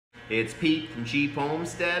It's Pete from Cheap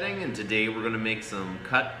Homesteading, and today we're going to make some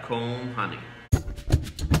cut comb honey.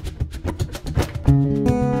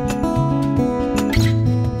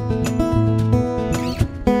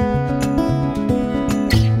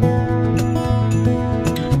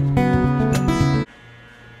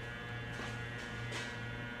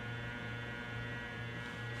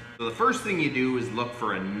 So the first thing you do is look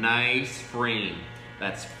for a nice frame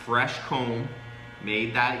that's fresh comb,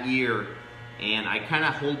 made that year, and I kind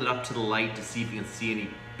of hold it up to the light to see if you can see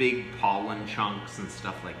any big pollen chunks and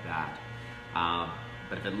stuff like that.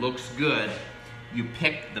 But if it looks good, you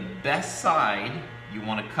pick the best side you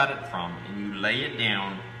want to cut it from and you lay it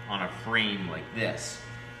down on a frame like this.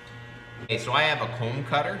 Okay, so I have a comb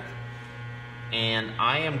cutter and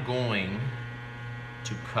I am going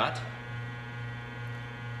to cut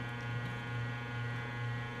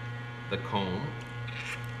the comb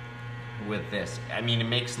with this. I mean, it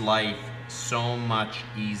makes life so much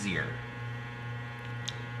easier.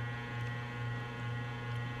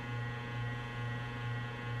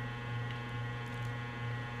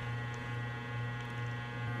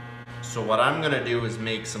 So what I'm gonna do is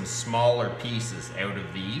make some smaller pieces out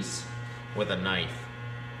of these with a knife.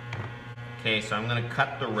 Okay, so I'm gonna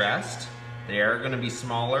cut the rest. They are gonna be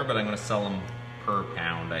smaller, but I'm gonna sell them per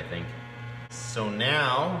pound, I think. So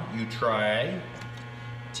now you try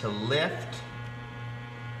to lift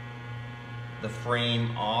the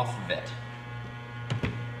frame off of it.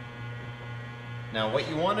 Now what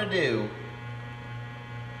you want to do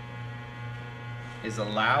is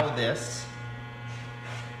allow this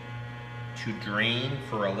to drain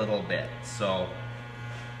for a little bit. So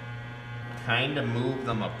kind of move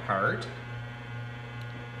them apart.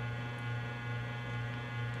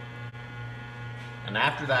 And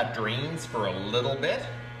after that drains for a little bit,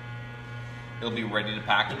 it'll be ready to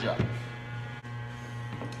package up.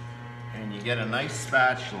 And you get a nice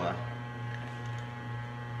spatula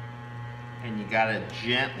and you gotta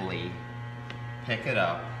gently pick it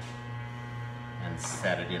up and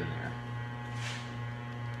set it in there.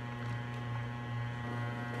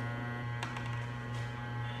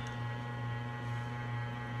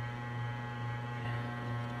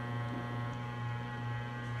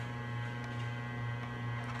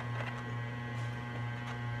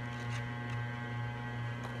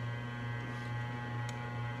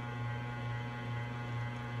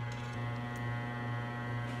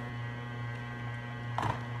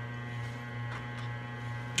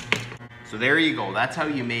 So there you go, that's how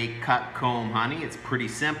you make cut comb honey. It's pretty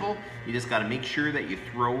simple. You just gotta make sure that you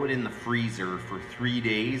throw it in the freezer for 3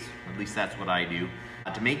 days, at least that's what I do,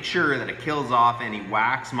 to make sure that it kills off any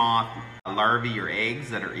wax moth larvae or eggs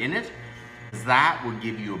that are in it, because that would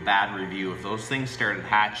give you a bad review if those things started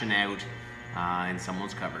hatching out in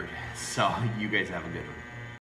someone's cupboard. So you guys have a good one.